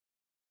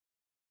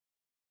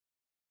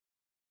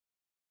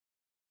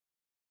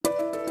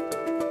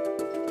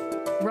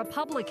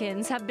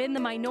Republicans have been the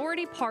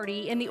minority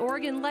party in the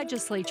Oregon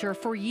Legislature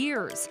for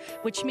years,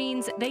 which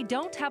means they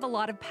don't have a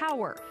lot of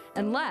power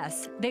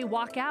unless they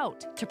walk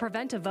out to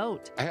prevent a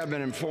vote. I have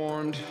been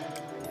informed,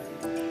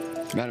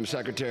 Madam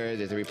Secretary,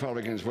 that the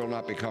Republicans will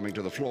not be coming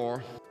to the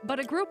floor. But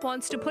a group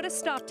wants to put a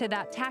stop to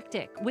that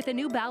tactic with a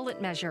new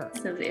ballot measure.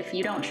 So if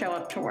you don't show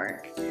up to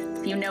work,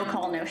 if you no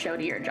call, no show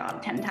to your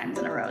job 10 times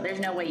in a row, there's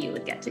no way you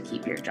would get to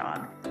keep your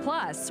job.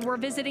 Plus, we're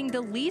visiting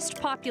the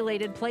least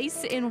populated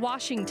place in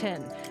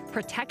Washington,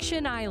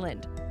 Protection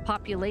Island.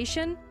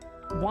 Population,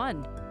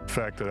 1. The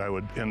fact that I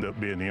would end up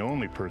being the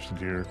only person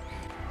here,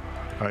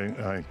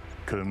 I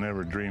could have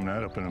never dreamed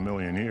that up in a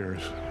million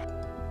years.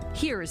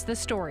 Here's the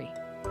story.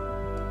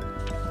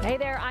 Hey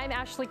there, I'm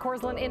Ashley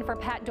Korslund in for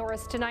Pat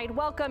Doris tonight.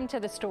 Welcome to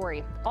The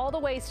Story. All the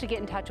ways to get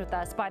in touch with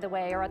us, by the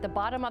way, are at the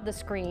bottom of the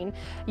screen.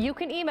 You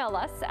can email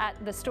us at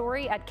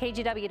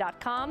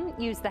thestory@kgw.com,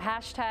 use the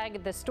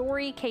hashtag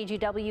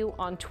TheStoryKGW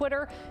on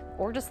Twitter,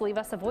 or just leave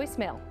us a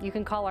voicemail. You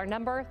can call our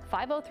number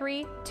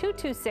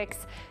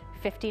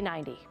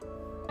 503-226-5090.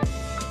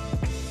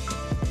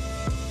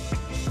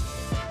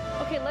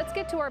 Okay, let's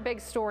get to our big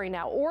story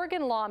now.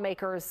 Oregon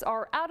lawmakers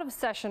are out of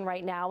session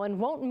right now and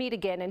won't meet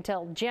again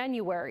until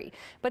January.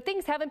 But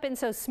things haven't been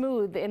so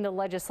smooth in the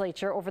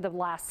legislature over the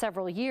last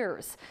several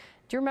years.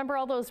 Do you remember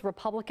all those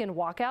Republican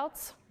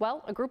walkouts?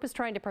 Well, a group is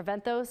trying to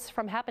prevent those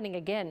from happening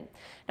again.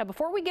 Now,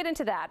 before we get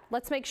into that,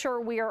 let's make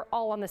sure we are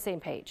all on the same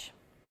page.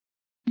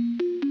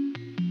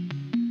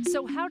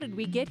 So how did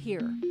we get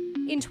here?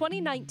 In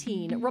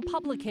 2019,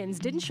 Republicans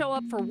didn't show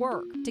up for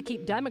work to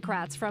keep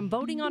Democrats from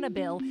voting on a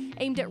bill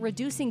aimed at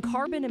reducing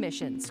carbon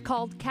emissions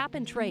called Cap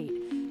and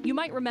Trade. You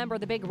might remember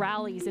the big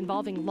rallies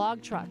involving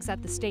log trucks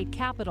at the state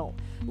capitol.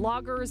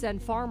 Loggers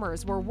and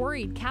farmers were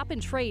worried Cap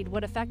and Trade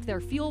would affect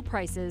their fuel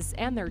prices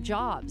and their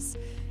jobs.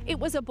 It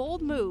was a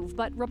bold move,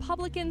 but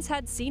Republicans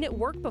had seen it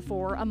work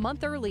before a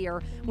month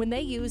earlier when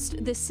they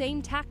used the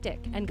same tactic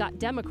and got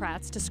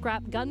Democrats to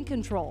scrap gun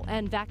control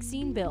and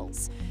vaccine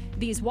bills.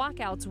 These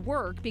walkouts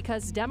work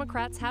because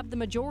Democrats have the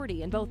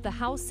majority in both the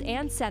House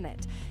and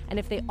Senate. And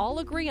if they all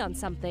agree on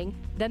something,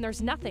 then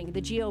there's nothing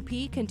the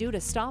GOP can do to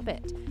stop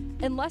it.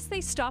 Unless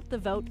they stop the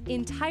vote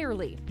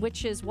entirely,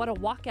 which is what a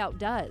walkout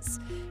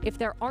does. If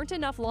there aren't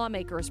enough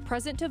lawmakers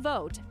present to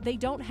vote, they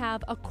don't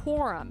have a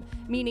quorum,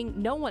 meaning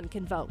no one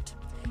can vote.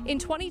 In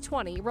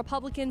 2020,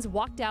 Republicans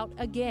walked out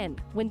again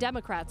when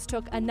Democrats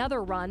took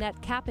another run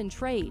at Cap and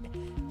Trade.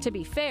 To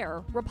be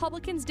fair,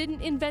 Republicans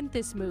didn't invent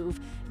this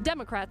move.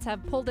 Democrats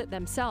have pulled it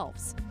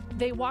themselves.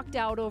 They walked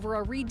out over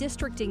a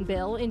redistricting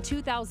bill in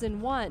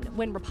 2001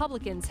 when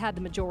Republicans had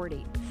the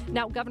majority.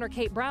 Now, Governor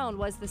Kate Brown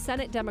was the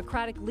Senate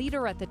Democratic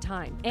leader at the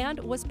time and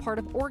was part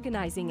of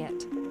organizing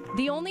it.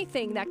 The only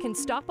thing that can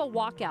stop a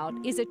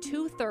walkout is a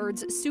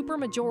 2/3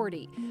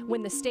 supermajority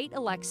when the state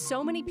elects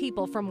so many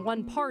people from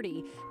one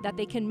party that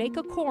they can make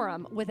a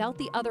quorum without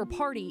the other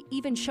party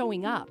even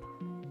showing up.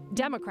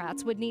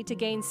 Democrats would need to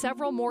gain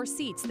several more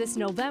seats this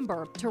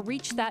November to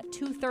reach that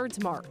 2/3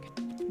 mark.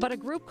 But a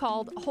group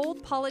called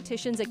Hold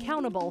Politicians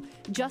Accountable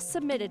just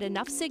submitted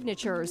enough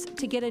signatures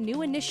to get a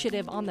new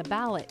initiative on the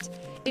ballot.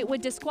 It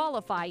would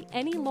disqualify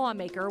any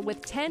lawmaker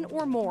with 10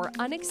 or more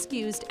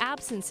unexcused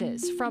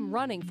absences from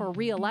running for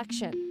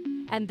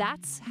re-election. And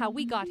that's how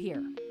we got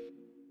here.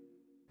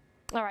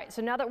 All right,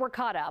 so now that we're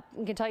caught up,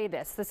 we can tell you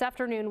this. This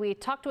afternoon, we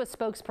talked to a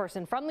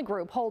spokesperson from the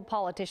group Hold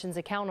Politicians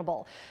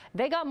Accountable.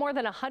 They got more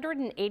than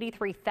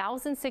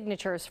 183,000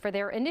 signatures for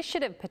their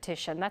initiative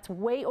petition. That's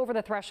way over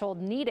the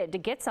threshold needed to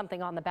get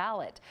something on the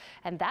ballot.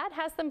 And that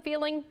has them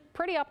feeling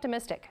pretty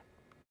optimistic.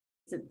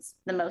 It's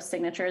the most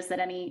signatures that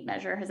any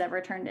measure has ever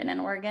turned in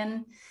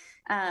Oregon.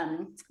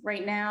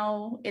 Right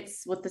now,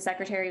 it's with the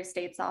Secretary of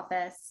State's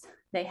office.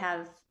 They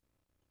have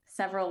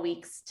several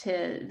weeks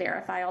to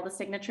verify all the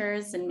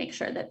signatures and make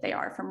sure that they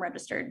are from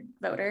registered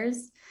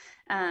voters.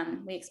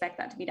 We expect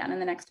that to be done in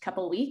the next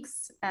couple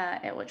weeks,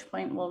 at which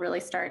point we'll really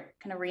start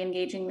kind of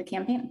re-engaging the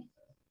campaign.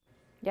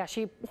 Yeah,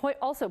 she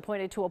also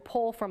pointed to a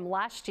poll from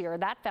last year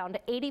that found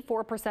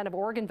 84% of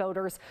Oregon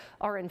voters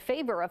are in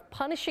favor of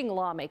punishing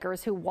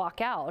lawmakers who walk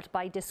out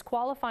by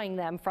disqualifying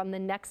them from the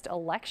next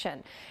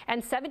election.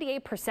 And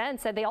 78%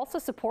 said they also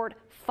support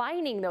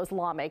fining those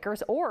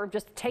lawmakers or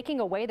just taking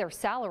away their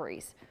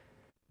salaries.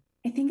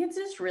 I think it's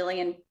just really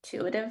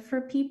intuitive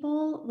for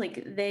people.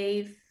 Like,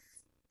 they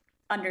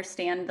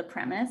understand the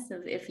premise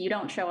of if you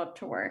don't show up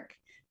to work,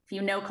 if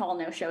you no call,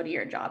 no show to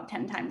your job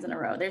 10 times in a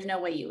row, there's no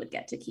way you would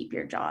get to keep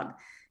your job.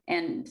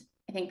 And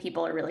I think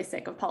people are really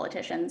sick of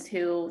politicians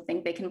who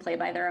think they can play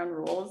by their own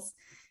rules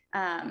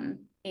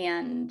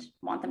and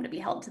want them to be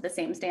held to the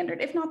same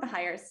standard, if not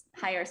the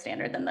higher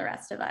standard than the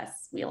rest of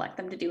us. We elect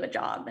them to do a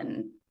job,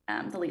 and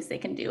the least they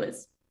can do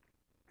is,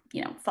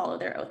 follow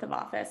their oath of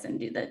office and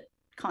do the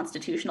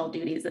constitutional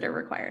duties that are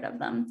required of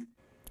them.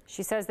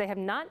 She says they have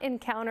not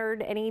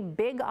encountered any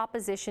big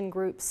opposition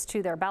groups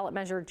to their ballot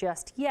measure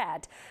just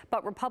yet,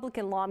 but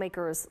Republican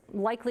lawmakers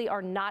likely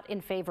are not in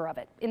favor of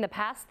it. In the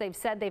past, they've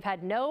said they've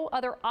had no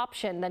other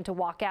option than to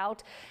walk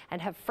out and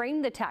have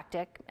framed the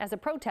tactic as a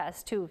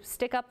protest to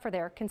stick up for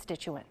their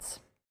constituents.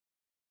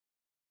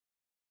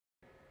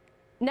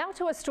 Now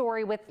to a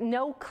story with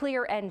no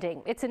clear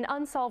ending. It's an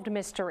unsolved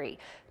mystery.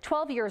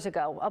 12 years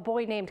ago, a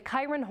boy named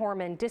Kyron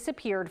Horman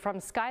disappeared from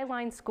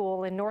Skyline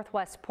School in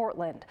Northwest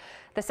Portland.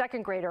 The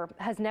second grader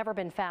has never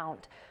been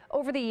found.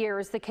 Over the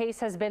years, the case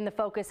has been the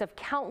focus of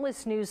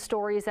countless news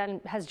stories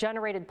and has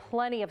generated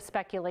plenty of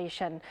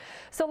speculation.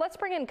 So let's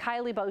bring in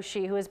Kylie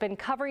Boshi, who has been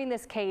covering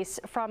this case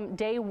from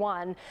day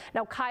one.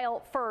 Now,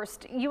 Kyle,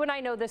 first, you and I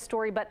know this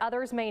story, but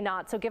others may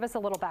not, so give us a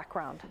little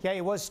background. Yeah,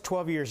 it was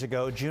 12 years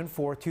ago, June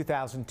 4th,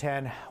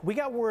 2010. We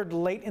got word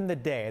late in the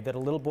day that a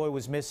little boy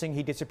was missing.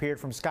 He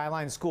disappeared from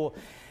Skyline School.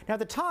 Now, at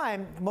the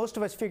time, most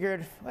of us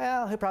figured,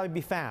 well, he'll probably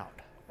be found.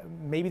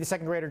 Maybe the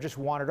second grader just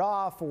wandered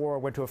off or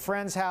went to a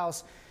friend's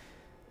house.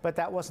 But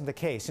that wasn't the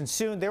case, and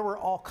soon there were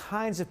all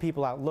kinds of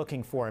people out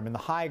looking for him in the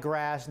high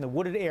grass and the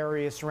wooded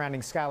areas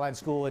surrounding Skyline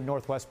School in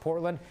Northwest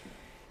Portland.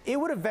 It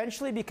would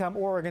eventually become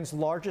Oregon's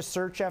largest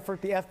search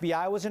effort. The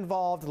FBI was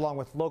involved along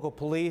with local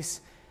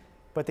police,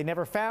 but they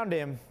never found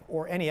him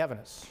or any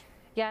evidence.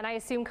 Yeah, and I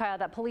assume, Kyle,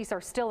 that police are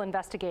still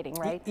investigating,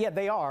 right? Yeah,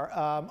 they are.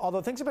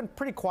 Although things have been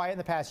pretty quiet in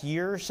the past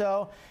year or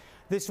so.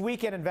 This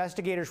weekend,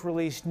 investigators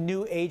released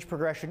new age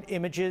progression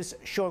images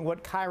showing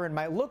what Kyron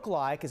might look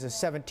like as a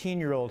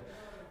 17-year-old.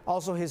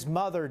 Also, his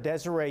mother,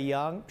 Desiree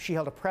Young, she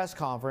held a press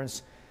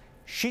conference.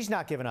 She's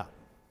not giving up.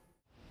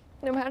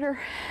 No matter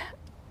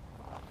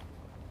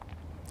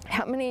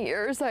how many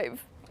years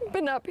I've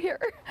been up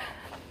here,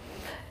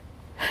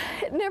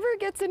 it never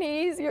gets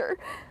any easier.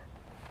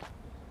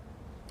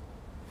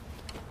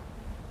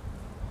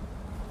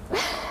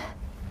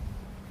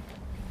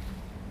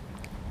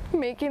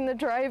 Making the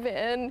drive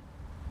in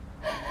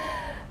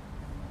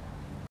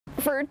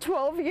for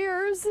 12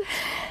 years.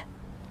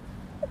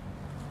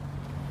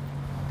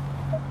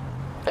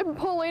 And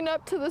pulling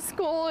up to the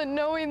school and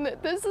knowing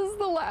that this is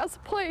the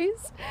last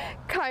place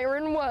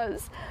Kyron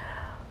was.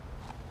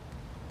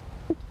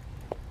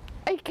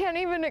 I can't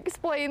even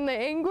explain the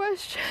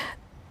anguish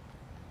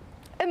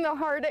and the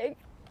heartache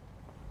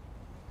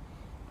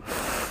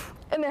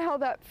and how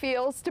that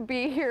feels to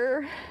be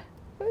here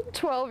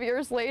 12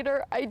 years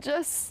later.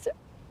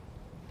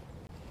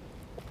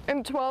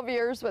 I'm 12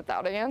 years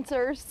without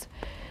answers.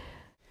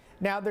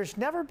 Now, there's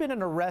never been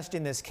an arrest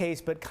in this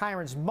case, but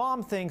Kyron's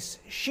mom thinks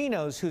she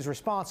knows who's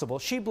responsible.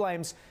 She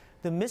blames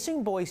the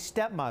missing boy's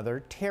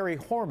stepmother, Terry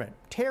Horman.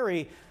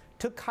 Terry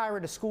took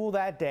Kyron to school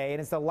that day and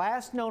is the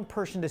last known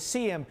person to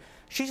see him.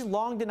 She's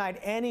long denied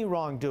any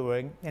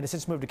wrongdoing and has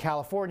since moved to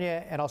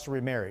California and also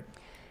remarried.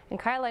 And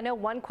Kyle, I know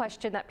one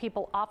question that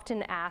people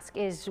often ask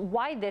is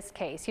why this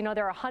case? You know,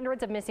 there are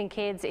hundreds of missing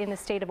kids in the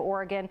state of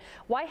Oregon.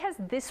 Why has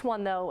this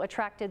one, though,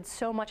 attracted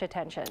so much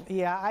attention?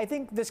 Yeah, I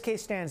think this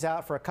case stands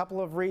out for a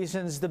couple of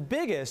reasons. The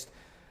biggest,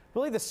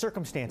 really the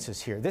circumstances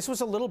here. This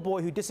was a little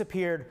boy who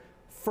disappeared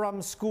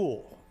from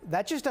school.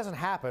 That just doesn't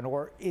happen,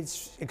 or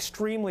it's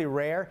extremely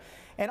rare.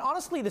 And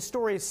honestly, the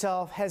story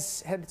itself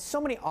has had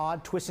so many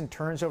odd twists and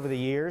turns over the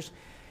years.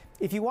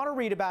 If you want to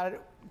read about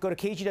it, go to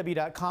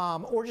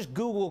kgw.com or just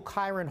Google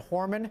Kyron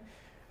Horman.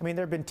 I mean,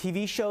 there have been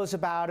TV shows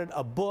about it,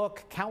 a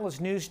book,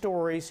 countless news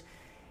stories.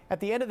 At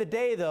the end of the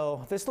day,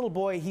 though, this little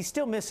boy, he's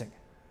still missing.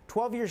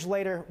 12 years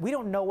later, we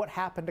don't know what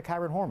happened to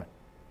Kyron Horman.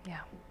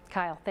 Yeah.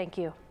 Kyle, thank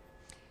you.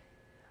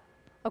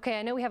 Okay,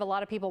 I know we have a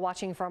lot of people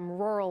watching from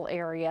rural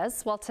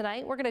areas. Well,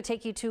 tonight we're going to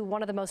take you to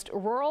one of the most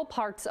rural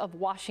parts of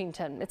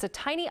Washington. It's a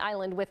tiny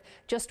island with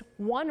just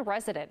one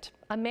resident,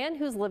 a man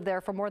who's lived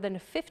there for more than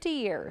 50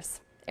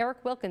 years.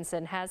 Eric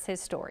Wilkinson has his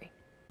story.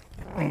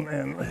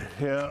 And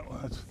yeah,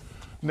 that's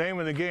name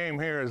of the game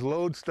here is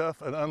load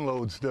stuff and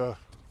unload stuff.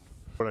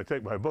 When I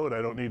take my boat,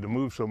 I don't need to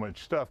move so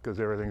much stuff because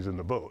everything's in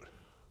the boat.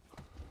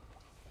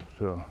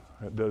 So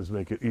that does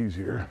make it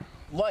easier.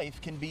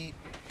 Life can be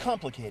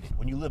complicated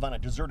when you live on a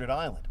deserted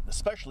island,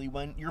 especially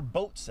when your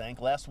boat sank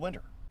last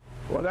winter.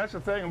 Well, that's the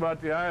thing about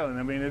the island.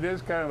 I mean, it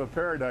is kind of a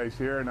paradise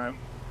here, and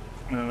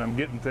I'm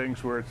getting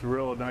things where it's a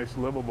real nice,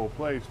 livable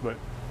place. But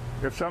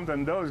if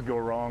something does go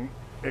wrong,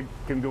 it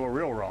can go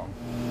real wrong.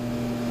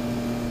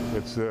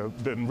 It's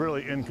been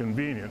really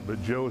inconvenient,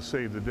 but Joe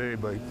saved the day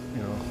by,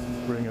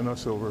 bringing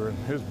us over in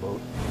his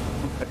boat.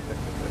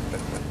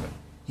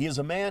 He is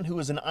a man who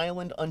is an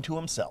island unto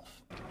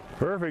himself.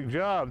 Perfect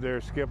job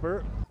there,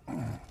 Skipper.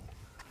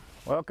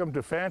 Welcome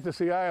to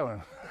Fantasy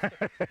Island.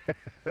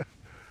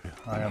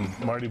 I am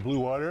Marty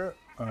Bluewater.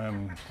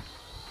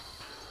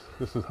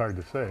 This is hard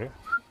to say,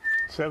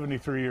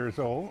 73 years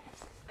old.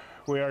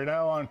 We are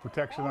now on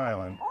Protection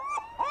Island.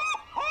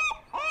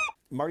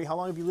 Marty, how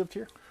long have you lived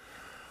here?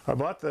 I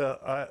bought the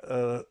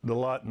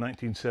lot in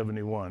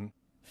 1971.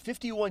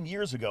 51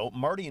 years ago,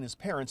 Marty and his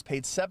parents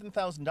paid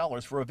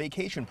 $7,000 for a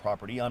vacation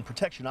property on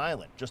Protection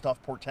Island, just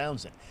off Port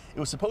Townsend. It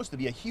was supposed to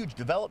be a huge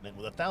development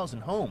with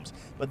 1,000 homes,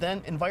 but then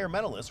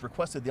environmentalists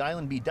requested the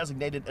island be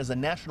designated as a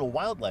national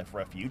wildlife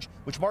refuge,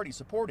 which Marty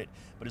supported,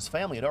 but his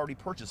family had already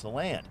purchased the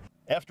land.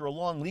 After a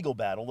long legal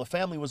battle, the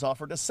family was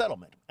offered a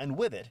settlement, and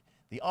with it,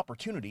 the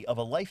opportunity of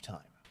a lifetime.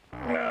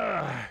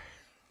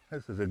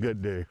 This is a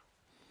good day.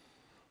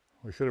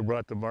 We should have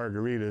brought the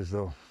margaritas,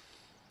 though.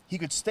 He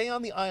could stay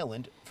on the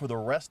island for the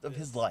rest of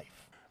his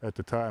life. At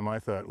the time, I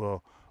thought,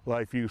 well,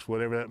 life use,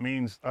 whatever that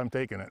means, I'm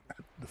taking it.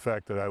 The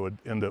fact that I would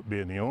end up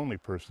being the only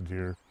person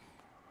here,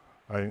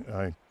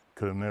 I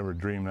could have never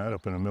dreamed that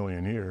up in a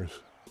million years.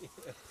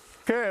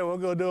 Okay, we'll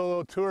go do a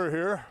little tour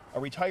here. A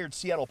retired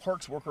Seattle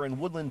Parks worker and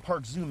Woodland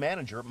Park Zoo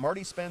manager,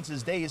 Marty spends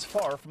his days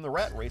far from the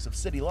rat race of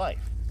city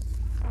life.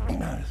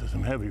 This is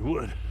some heavy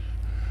wood.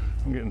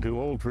 I'm getting too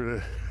old for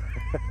this.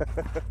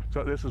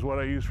 So this is what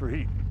I use for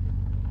heat.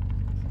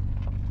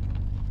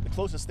 The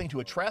closest thing to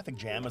a traffic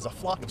jam is a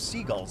flock of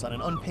seagulls on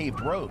an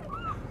unpaved road.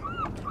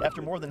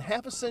 After more than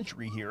half a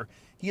century here,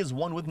 he is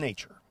one with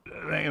nature.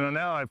 You know,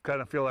 now I kind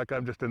of feel like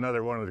I'm just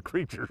another one of the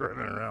creatures running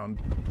around.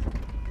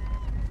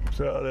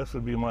 So this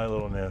would be my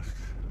little nest.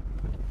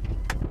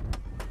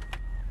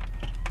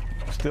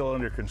 Still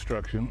under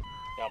construction.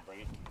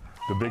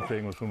 The big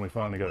thing was when we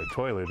finally got a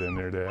toilet in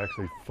there to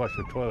actually flush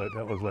the toilet.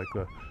 That was like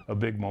a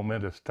big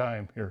momentous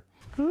time here.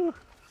 Whew,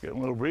 it's getting a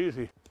little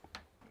breezy.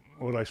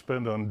 What I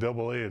spend on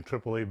AA and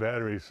AAA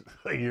batteries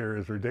a year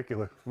is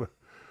ridiculous.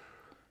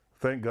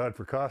 Thank God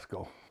for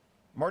Costco.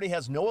 Marty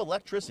has no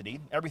electricity.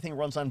 Everything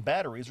runs on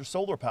batteries or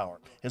solar power.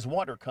 His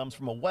water comes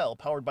from a well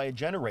powered by a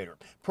generator.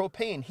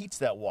 Propane heats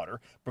that water,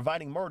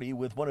 providing Marty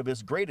with one of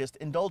his greatest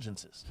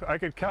indulgences. I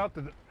could count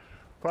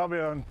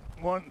probably on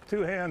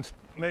two hands,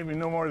 maybe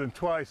no more than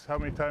twice, how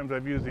many times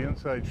I've used the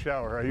inside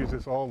shower. I use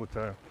this all the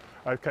time.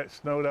 I've got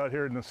snowed out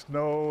here in the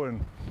snow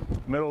and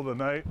middle of the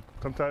night.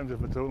 Sometimes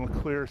if it's a little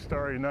clear,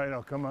 starry night,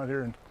 I'll come out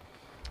here and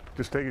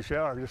just take a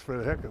shower just for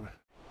the heck of it.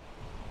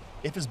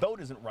 If his boat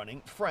isn't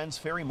running, friends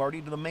ferry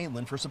Marty to the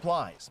mainland for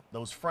supplies.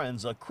 Those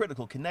friends a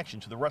critical connection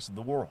to the rest of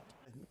the world.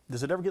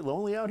 Does it ever get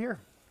lonely out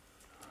here?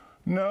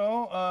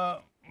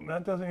 No,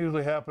 that doesn't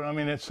usually happen. I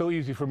mean, it's so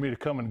easy for me to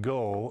come and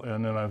go,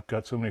 and then I've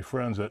got so many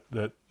friends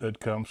that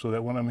come, so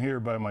that when I'm here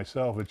by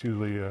myself, it's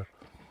usually, you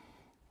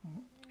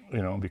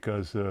know,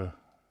 because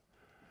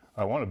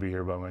I want to be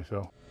here by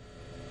myself.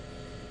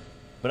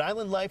 But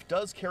island life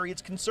does carry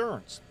its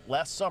concerns.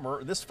 Last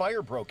summer, this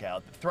fire broke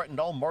out that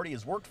threatened all Marty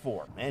has worked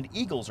for, and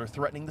eagles are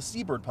threatening the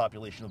seabird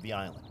population of the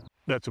island.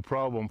 That's a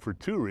problem for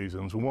two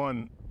reasons.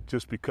 One,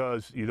 just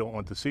because you don't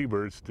want the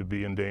seabirds to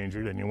be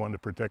endangered and you want to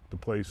protect the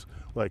place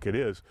like it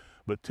is.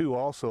 But two,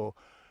 also,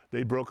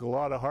 they broke a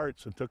lot of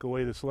hearts and took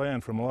away this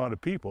land from a lot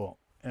of people,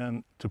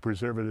 and to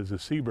preserve it as a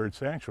seabird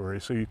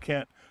sanctuary. So you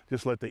can't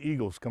just let the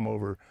eagles come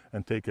over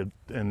and take it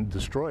and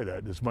destroy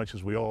that, as much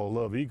as we all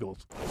love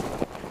eagles.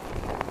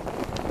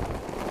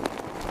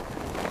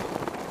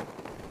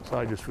 So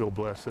I just feel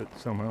blessed that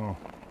somehow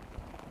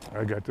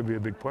I got to be a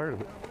big part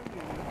of it.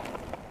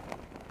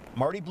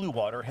 Marty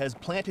Bluewater has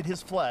planted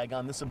his flag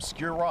on this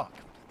obscure rock,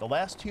 the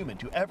last human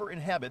to ever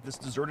inhabit this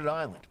deserted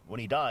island. When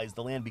he dies,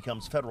 the land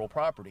becomes federal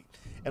property.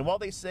 And while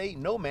they say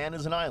no man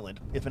is an island,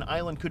 if an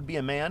island could be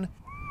a man,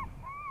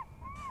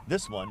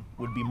 this one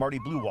would be Marty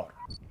Bluewater.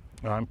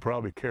 I'm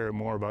probably caring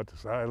more about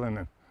this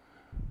island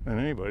than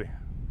anybody,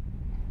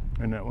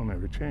 and that will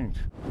never change.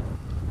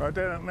 But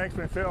then it makes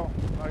me feel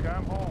like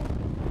I'm home.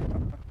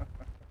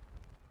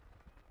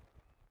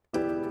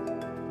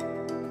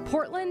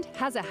 Portland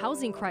has a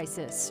housing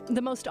crisis.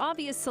 The most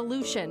obvious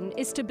solution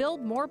is to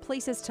build more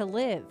places to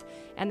live.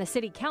 And the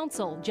city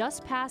council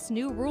just passed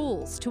new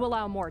rules to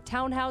allow more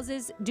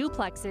townhouses,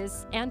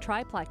 duplexes, and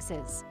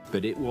triplexes.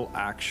 But it will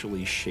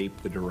actually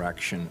shape the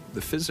direction,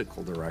 the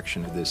physical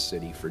direction of this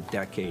city for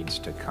decades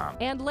to come.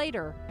 And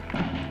later,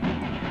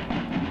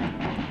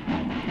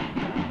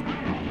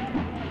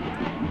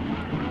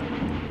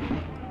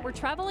 we're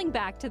traveling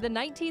back to the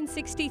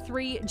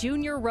 1963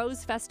 Junior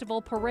Rose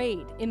Festival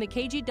Parade in the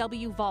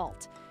KGW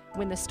Vault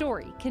when the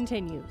story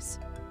continues.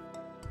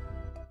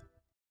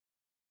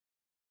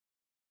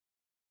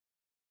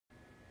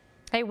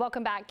 Hey,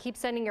 welcome back. Keep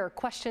sending your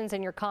questions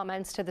and your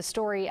comments to the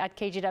story at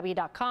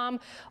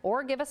kgw.com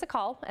or give us a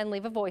call and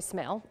leave a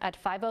voicemail at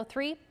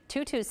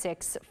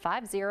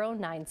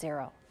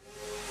 503-226-5090.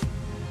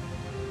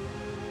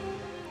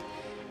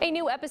 A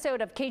new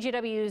episode of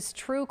KGW's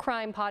true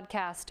crime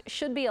podcast,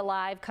 Should Be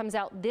Alive, comes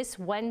out this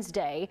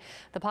Wednesday.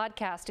 The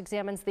podcast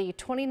examines the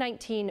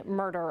 2019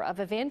 murder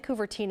of a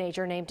Vancouver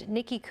teenager named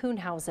Nikki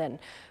Kuhnhausen.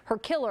 Her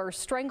killer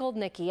strangled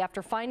Nikki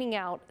after finding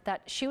out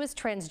that she was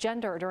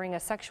transgender during a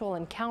sexual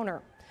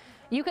encounter.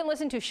 You can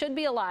listen to Should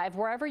Be Alive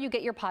wherever you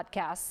get your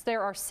podcasts.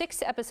 There are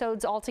 6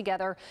 episodes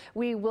altogether.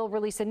 We will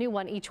release a new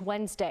one each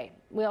Wednesday.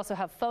 We also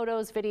have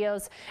photos,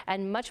 videos,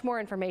 and much more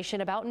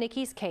information about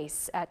Nikki's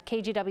case at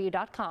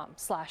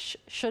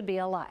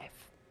kgw.com/shouldbealive.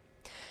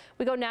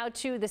 We go now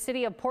to the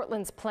City of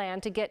Portland's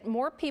plan to get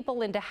more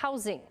people into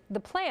housing. The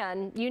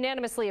plan,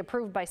 unanimously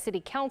approved by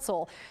City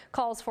Council,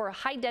 calls for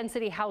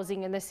high-density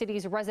housing in the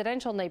city's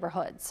residential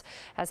neighborhoods.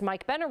 As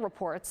Mike Benner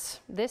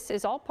reports, this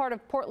is all part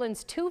of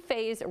Portland's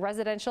 2-phase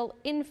residential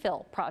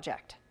infill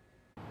project.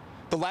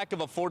 The lack of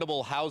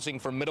affordable housing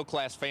for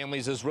middle-class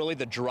families is really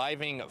the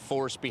driving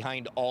force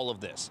behind all of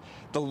this.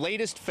 The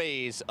latest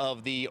phase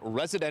of the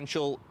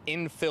residential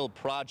infill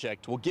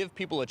project will give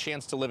people a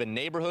chance to live in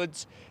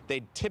neighborhoods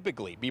they'd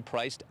typically be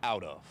priced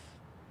out of.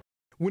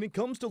 When it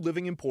comes to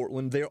living in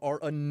Portland, there are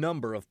a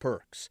number of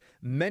perks.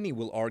 Many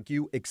will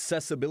argue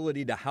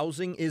accessibility to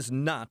housing is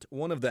not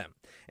one of them,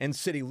 and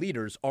city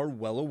leaders are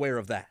well aware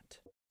of that.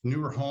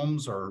 Newer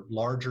homes are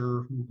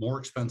larger, more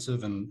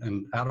expensive,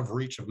 and out of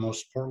reach of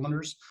most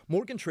Portlanders.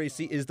 Morgan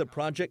Tracy is the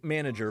project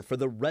manager for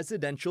the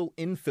Residential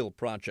Infill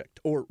Project,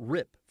 or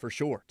RIP for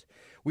short.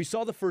 We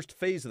saw the first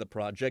phase of the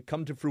project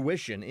come to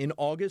fruition in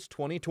August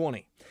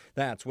 2020.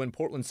 That's when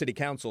Portland City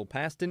Council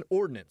passed an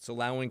ordinance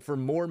allowing for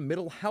more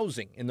middle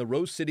housing in the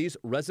Rose City's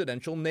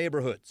residential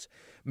neighborhoods.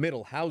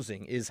 Middle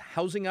housing is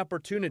housing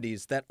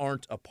opportunities that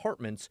aren't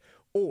apartments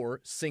or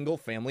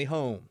single-family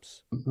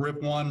homes.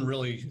 RIP 1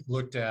 really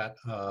looked at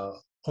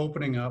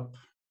opening up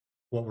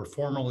what were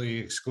formerly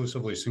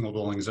exclusively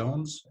single-dwelling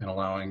zones and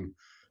allowing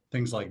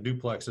things like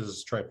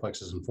duplexes,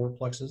 triplexes, and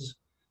fourplexes,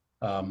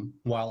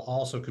 while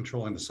also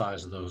controlling the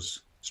size of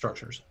those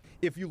structures.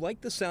 If you like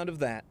the sound of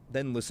that,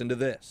 then listen to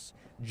this.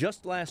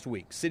 Just last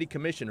week, city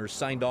commissioners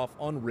signed off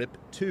on RIP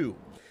 2.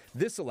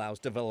 This allows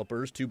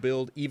developers to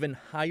build even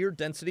higher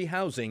density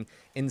housing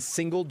in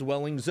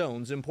single-dwelling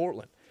zones in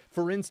Portland.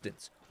 For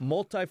instance,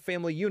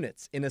 multifamily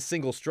units in a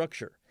single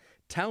structure,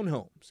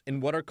 townhomes in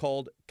what are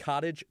called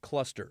cottage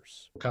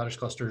clusters. Cottage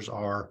clusters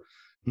are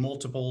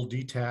multiple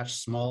detached,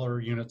 smaller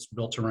units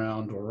built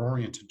around or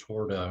oriented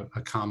toward a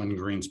common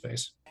green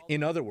space.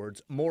 In other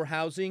words, more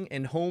housing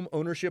and home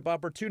ownership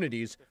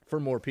opportunities for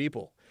more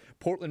people.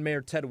 Portland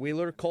Mayor Ted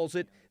Wheeler calls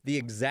it the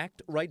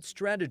exact right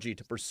strategy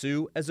to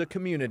pursue as a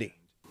community.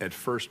 At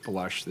first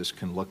blush, this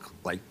can look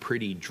like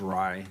pretty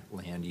dry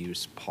land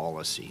use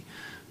policy,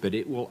 but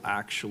it will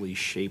actually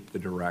shape the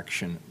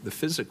direction, the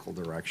physical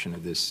direction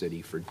of this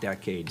city for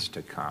decades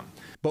to come.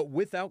 But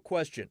without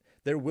question,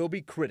 there will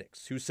be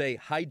critics who say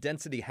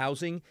high-density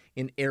housing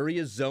in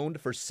areas zoned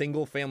for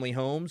single-family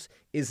homes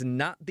is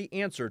not the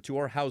answer to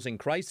our housing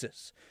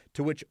crisis,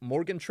 to which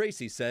Morgan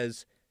Tracy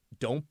says,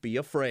 don't be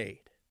afraid.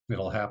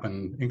 It'll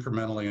happen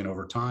incrementally and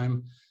over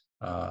time.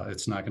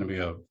 It's not going to be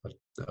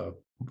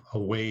a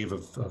wave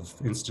of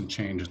instant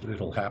change.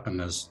 It'll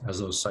happen as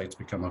those sites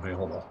become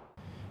available.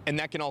 And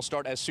that can all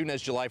start as soon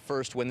as July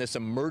 1st when this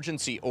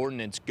emergency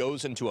ordinance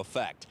goes into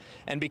effect.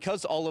 And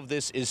because all of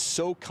this is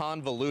so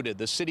convoluted,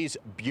 the city's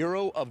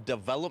Bureau of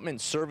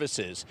Development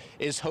Services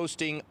is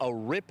hosting a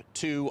RIP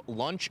 2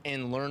 Lunch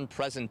and Learn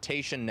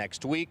presentation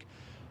next week.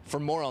 For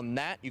more on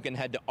that, you can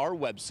head to our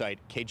website,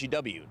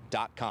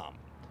 kgw.com.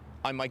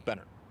 I'm Mike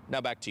Benner. Now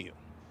back to you.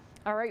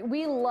 All right,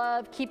 we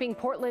love keeping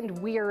Portland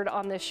weird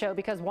on this show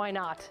because why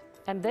not?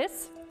 And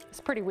this is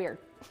pretty weird.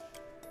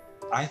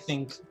 I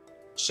think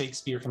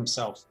Shakespeare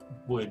himself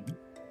would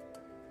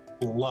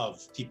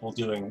love people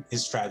doing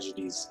his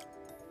tragedies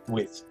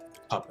with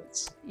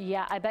puppets.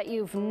 Yeah, I bet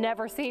you've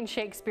never seen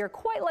Shakespeare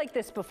quite like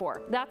this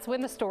before. That's when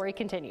the story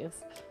continues.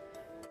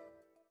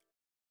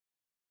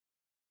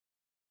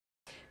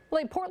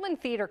 Well, a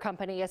Portland theater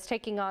company is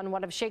taking on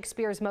one of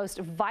Shakespeare's most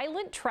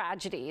violent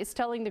tragedies,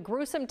 telling the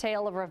gruesome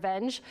tale of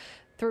revenge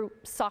through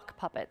sock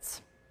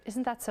puppets.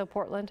 Isn't that so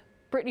Portland?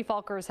 Brittany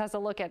Falkers has a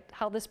look at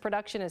how this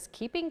production is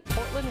keeping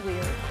Portland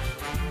weird.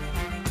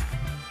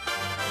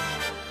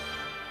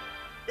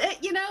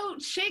 You know,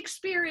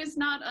 Shakespeare is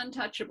not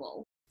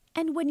untouchable.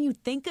 And when you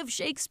think of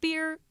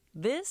Shakespeare,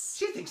 this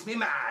She thinks me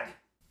mad.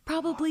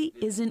 probably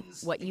isn't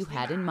what you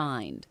had in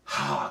mind.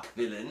 Hark,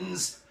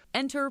 villains.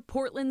 Enter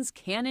Portland's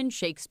Canon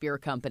Shakespeare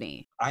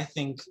Company. I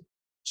think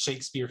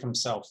Shakespeare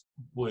himself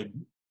would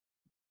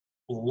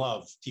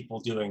love people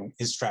doing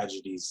his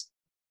tragedies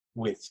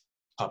with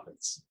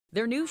puppets.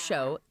 Their new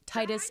show,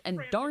 Titus and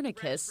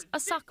Darnicus, a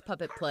sock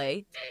puppet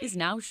play, is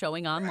now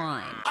showing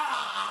online.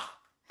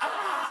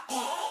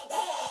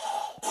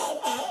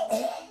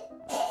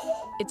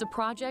 It's a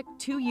project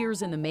 2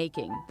 years in the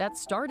making that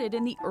started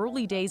in the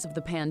early days of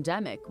the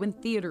pandemic when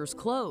theaters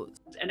closed.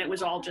 And it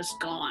was all just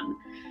gone.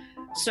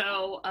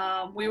 So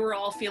we were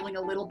all feeling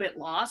a little bit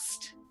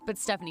lost. But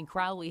Stephanie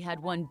Crowley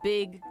had one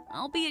big,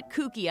 albeit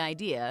kooky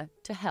idea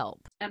to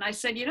help. And I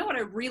said, you know what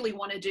I really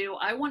want to do?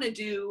 I want to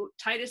do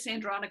Titus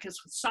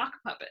Andronicus with sock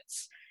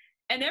puppets.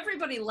 And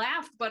everybody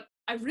laughed, but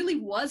I really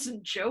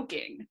wasn't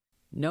joking.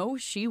 No,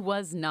 she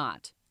was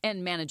not.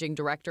 And managing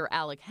director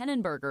Alec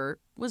Hennenberger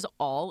was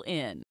all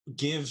in.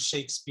 Give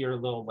Shakespeare a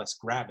little less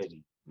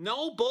gravity.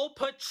 Noble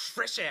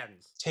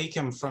patricians. Take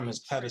him from his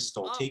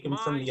pedestal. Take him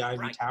from the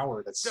ivory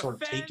tower that's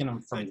sort of taken him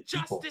from the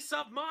people.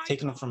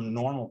 Taken him from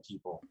normal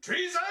people.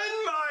 Treason,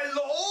 my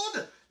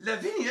lord!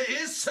 Lavinia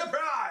is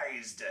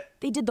surprised.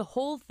 They did the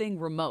whole thing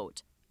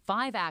remote.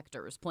 5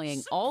 actors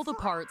playing all the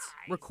parts,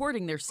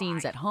 recording their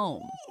scenes at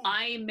home.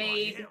 I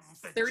made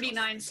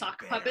 39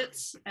 sock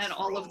puppets and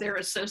all of their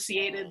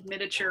associated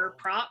miniature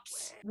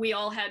props. We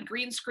all had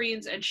green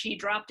screens, and she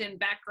dropped in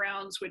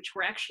backgrounds which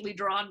were actually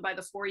drawn by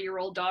the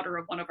 4-year-old daughter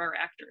of one of our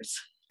actors.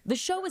 The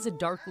show is a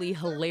darkly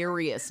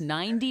hilarious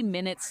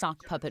 90-minute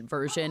sock puppet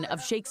version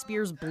of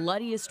Shakespeare's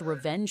bloodiest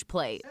revenge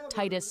play,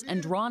 Titus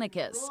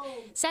Andronicus.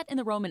 Set in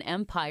the Roman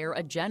Empire,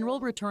 a general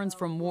returns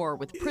from war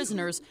with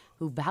prisoners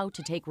who vow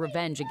to take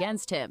revenge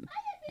against him.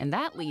 And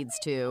that leads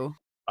to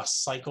a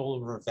cycle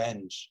of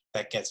revenge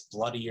that gets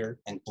bloodier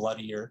and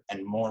bloodier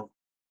and more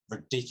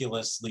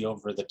ridiculously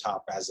over the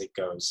top as it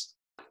goes.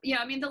 Yeah,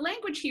 I mean, the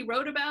language he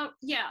wrote about,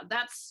 yeah,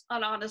 that's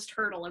an honest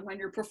hurdle. And when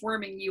you're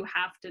performing, you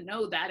have to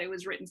know that. It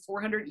was written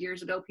 400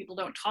 years ago. People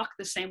don't talk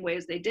the same way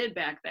as they did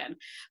back then.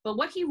 But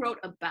what he wrote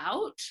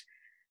about,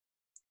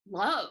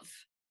 love,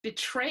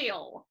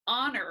 betrayal,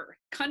 honor,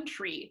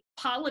 country,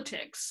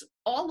 politics,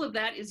 all of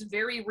that is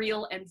very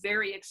real and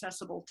very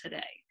accessible today.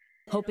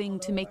 Hoping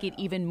to make it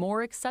even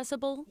more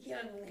accessible,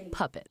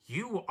 Puppet.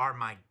 You are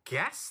my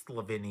guest,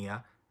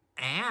 Lavinia,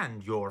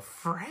 and your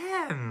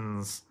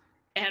friends.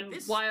 And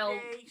while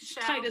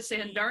Titus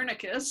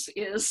Andronicus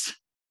is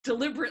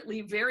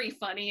deliberately very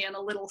funny and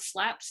a little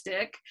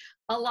slapstick,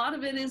 a lot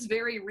of it is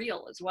very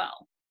real as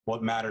well.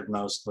 What mattered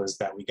most was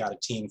that we got a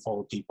team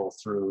full of people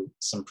through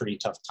some pretty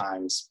tough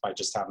times by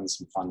just having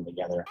some fun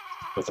together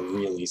with a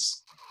really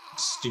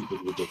stupid,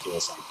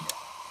 ridiculous idea.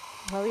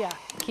 Oh yeah,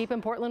 keeping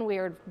Portland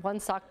weird, one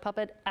sock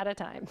puppet at a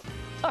time.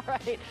 All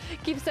right,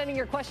 keep sending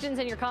your questions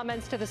and your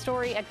comments to the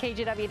story at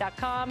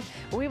kjw.com.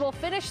 We will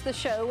finish the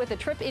show with a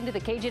trip into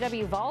the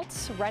KJW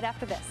vaults right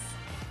after this.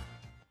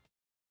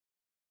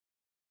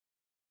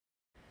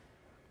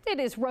 It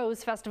is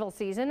Rose Festival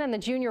season, and the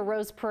Junior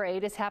Rose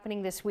Parade is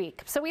happening this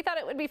week. So we thought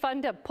it would be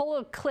fun to pull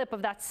a clip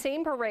of that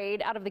same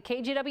parade out of the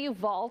KJW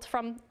vault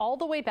from all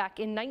the way back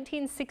in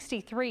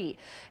 1963.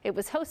 It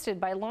was hosted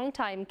by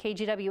longtime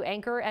KJW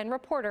anchor and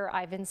reporter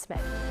Ivan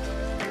Smith.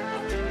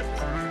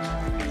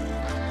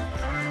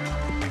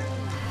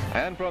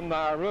 And from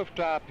our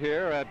rooftop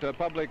here at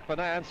Public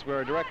Finance,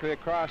 we're directly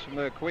across from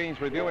the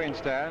Queen's Reviewing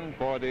Stand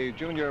for the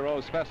Junior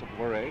Rose Festival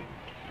Parade.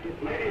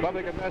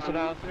 Public address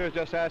announcer is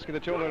just asking the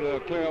children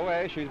to clear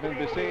away. She's been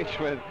besieged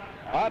with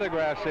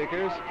autograph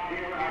seekers.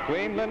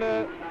 Queen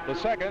Linda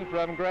II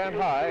from Grand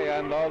High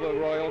and all the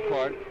royal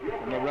court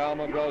from the realm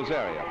of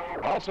Rosaria.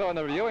 Also in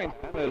the viewing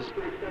stand is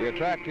the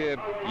attractive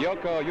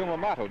Yoko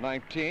Yumamoto,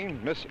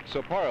 19, Miss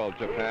Sapporo,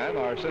 Japan,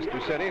 our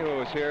sister city,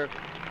 who is here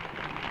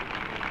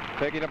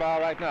taking a bow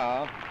right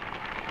now,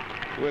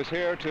 who is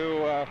here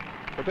to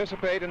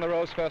participate in the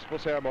Rose Festival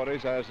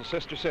ceremonies as the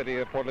sister city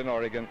of Portland,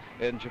 Oregon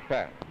in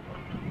Japan.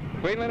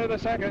 Queen Linda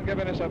II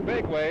giving us a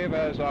big wave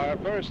as our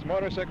first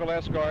motorcycle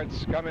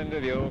escorts come into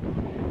view.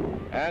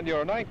 And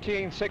your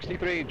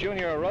 1963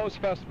 Junior Rose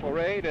Festival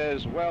Parade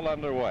is well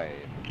underway.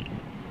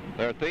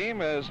 Their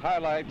theme is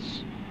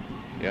highlights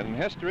in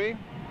history,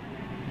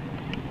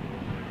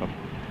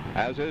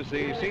 as is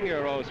the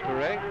Senior Rose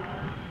Parade.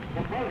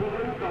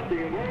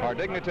 Our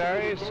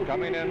dignitaries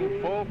coming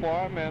in full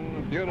form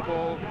in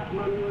beautiful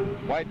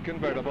white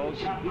convertibles.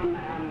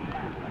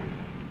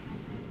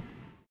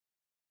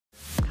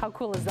 How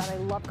cool is that? I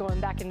love going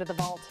back into the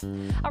vault.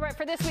 All right,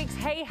 for this week's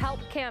Hey Help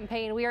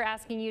campaign, we are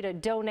asking you to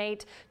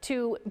donate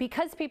to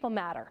Because People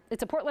Matter.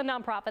 It's a Portland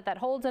nonprofit that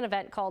holds an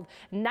event called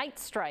Night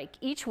Strike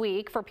each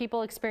week for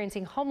people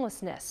experiencing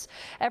homelessness.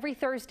 Every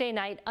Thursday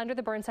night under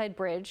the Burnside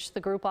Bridge, the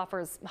group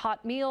offers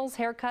hot meals,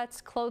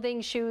 haircuts,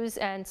 clothing, shoes,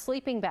 and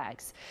sleeping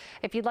bags.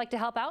 If you'd like to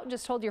help out,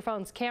 just hold your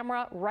phone's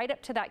camera right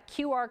up to that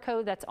QR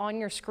code that's on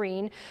your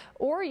screen,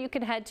 or you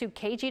can head to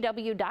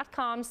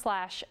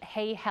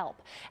kjw.com/heyhelp.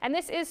 And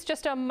this is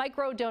just a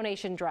micro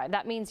donation drive.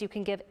 That means you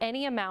can give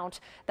any amount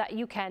that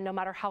you can, no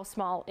matter how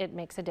small. It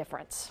makes a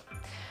difference.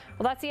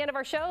 Well, that's the end of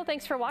our show.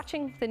 Thanks for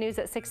watching. The news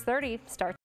at 6:30 starts.